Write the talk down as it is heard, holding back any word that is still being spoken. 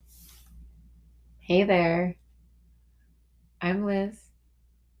Hey there, I'm Liz.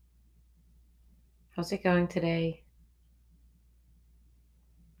 How's it going today?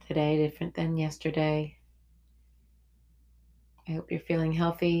 Today, different than yesterday. I hope you're feeling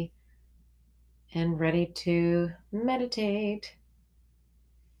healthy and ready to meditate.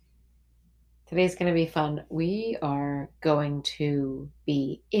 Today's going to be fun. We are going to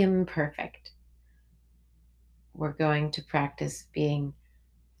be imperfect. We're going to practice being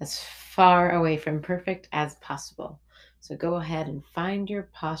as far away from perfect as possible. So go ahead and find your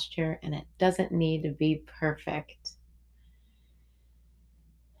posture, and it doesn't need to be perfect.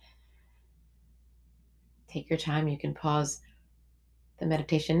 Take your time. You can pause the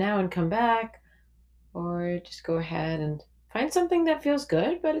meditation now and come back, or just go ahead and find something that feels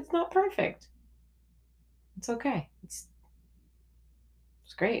good, but it's not perfect. It's okay. It's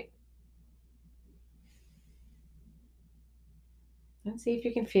great. And see if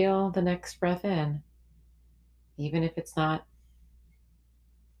you can feel the next breath in, even if it's not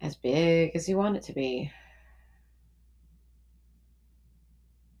as big as you want it to be.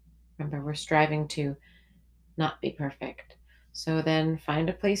 Remember, we're striving to not be perfect. So then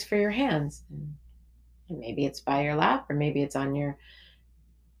find a place for your hands. And maybe it's by your lap, or maybe it's on your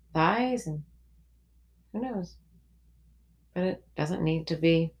thighs, and who knows? But it doesn't need to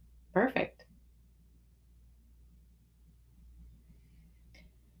be perfect.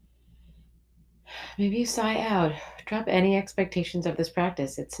 Maybe you sigh out. Drop any expectations of this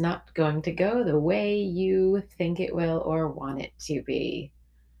practice. It's not going to go the way you think it will or want it to be.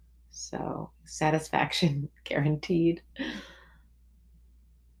 So, satisfaction guaranteed.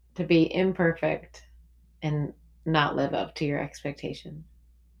 To be imperfect and not live up to your expectations.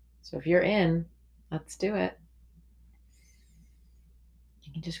 So, if you're in, let's do it.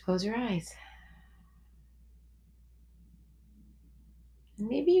 You can just close your eyes. And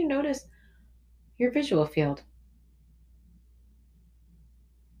maybe you notice your visual field.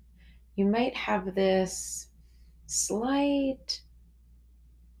 You might have this slight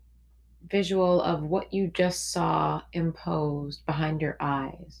visual of what you just saw imposed behind your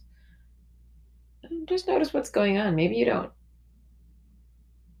eyes. Just notice what's going on. Maybe you don't.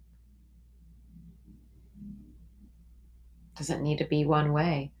 Doesn't need to be one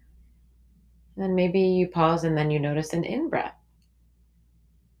way. And then maybe you pause and then you notice an in breath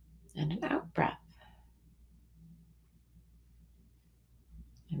and an out breath.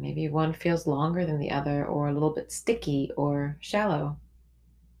 And maybe one feels longer than the other, or a little bit sticky or shallow.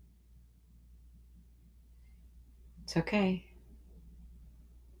 It's okay.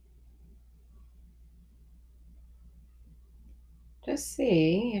 Just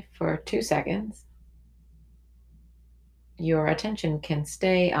see if for 2 seconds your attention can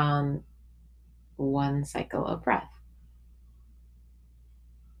stay on one cycle of breath.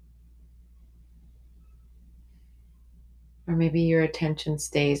 Or maybe your attention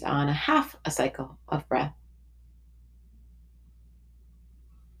stays on a half a cycle of breath.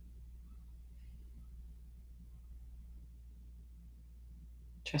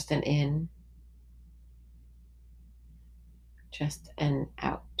 Just an in, just an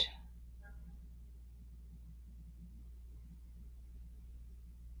out.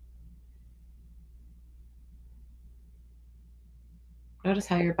 Notice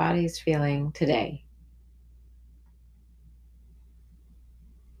how your body is feeling today.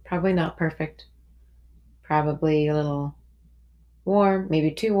 Probably not perfect. Probably a little warm, maybe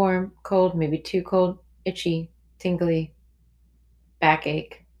too warm, cold, maybe too cold, itchy, tingly,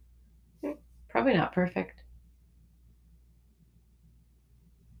 backache. Probably not perfect.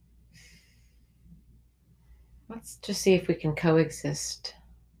 Let's just see if we can coexist.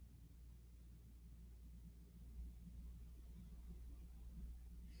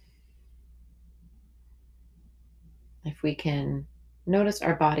 If we can notice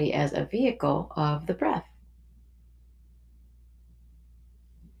our body as a vehicle of the breath.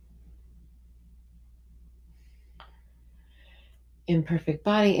 Imperfect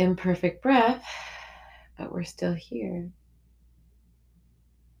body, imperfect breath, but we're still here.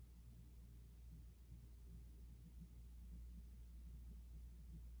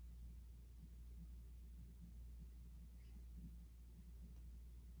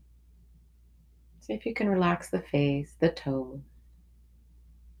 See if you can relax the face, the toes.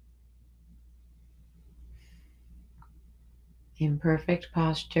 Imperfect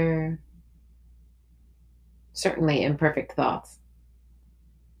posture. Certainly imperfect thoughts.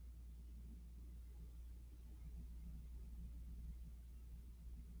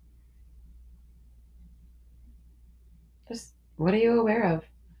 Just what are you aware of?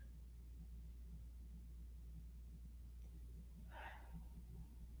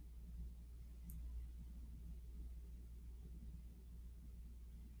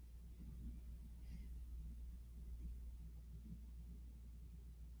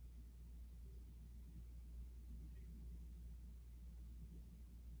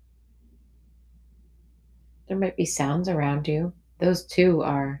 There might be sounds around you. Those too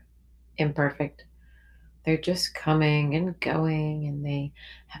are imperfect. They're just coming and going, and they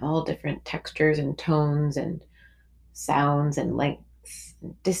have all different textures and tones and sounds and lengths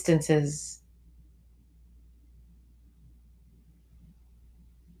and distances.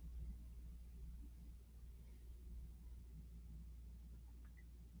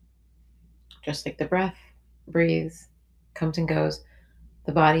 Just like the breath breathes, comes and goes,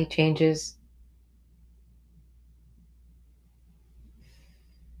 the body changes.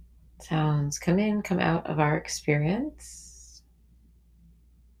 Sounds come in, come out of our experience.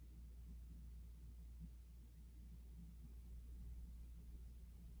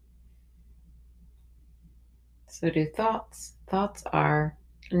 So do thoughts. Thoughts are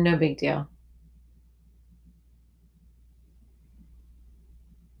no big deal.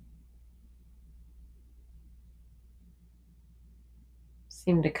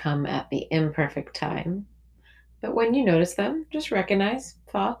 Seem to come at the imperfect time. But when you notice them, just recognize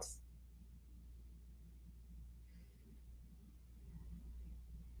thoughts.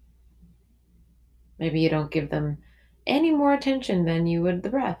 Maybe you don't give them any more attention than you would the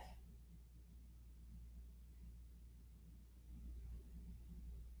breath.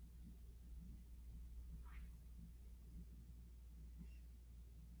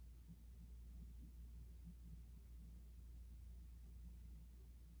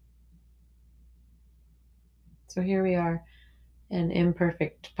 So here we are, an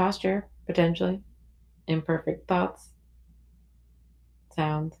imperfect posture, potentially, imperfect thoughts,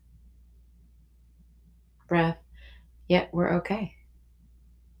 sounds, breath, yet we're okay.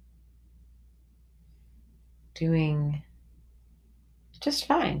 Doing just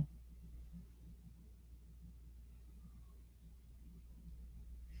fine.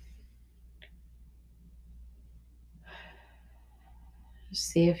 Just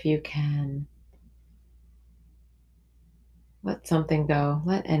see if you can let something go,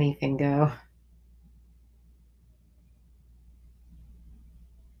 let anything go.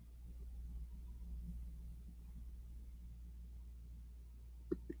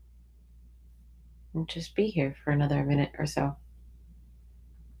 And just be here for another minute or so.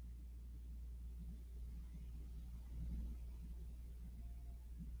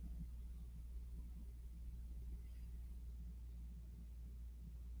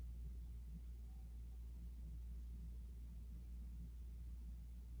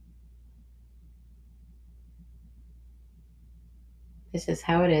 This is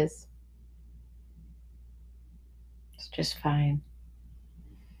how it is. It's just fine.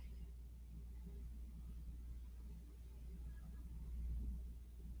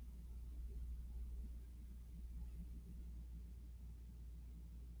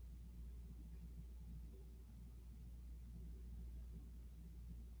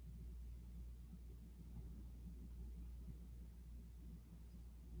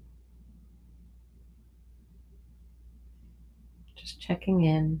 Just checking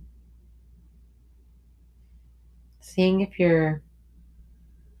in, seeing if your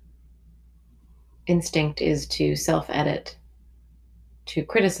instinct is to self edit, to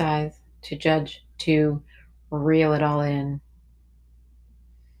criticize, to judge, to reel it all in.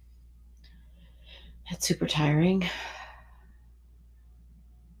 That's super tiring.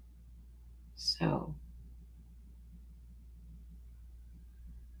 So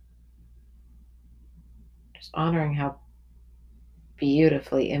just honoring how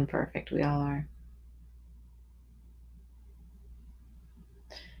beautifully imperfect we all are.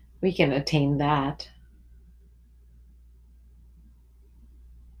 We can attain that.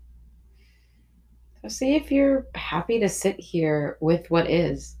 So see if you're happy to sit here with what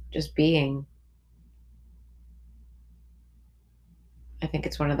is, just being. I think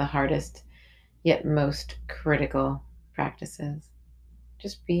it's one of the hardest yet most critical practices.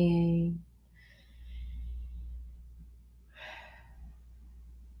 Just being.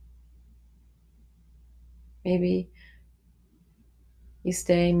 Maybe you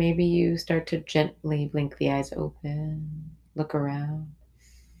stay, maybe you start to gently blink the eyes open, look around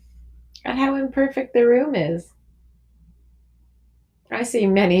at how imperfect the room is. I see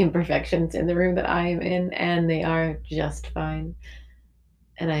many imperfections in the room that I am in, and they are just fine.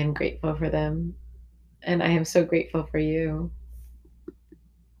 And I am grateful for them. And I am so grateful for you.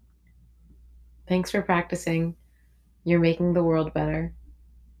 Thanks for practicing. You're making the world better.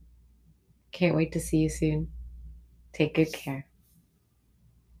 Can't wait to see you soon. Take good care.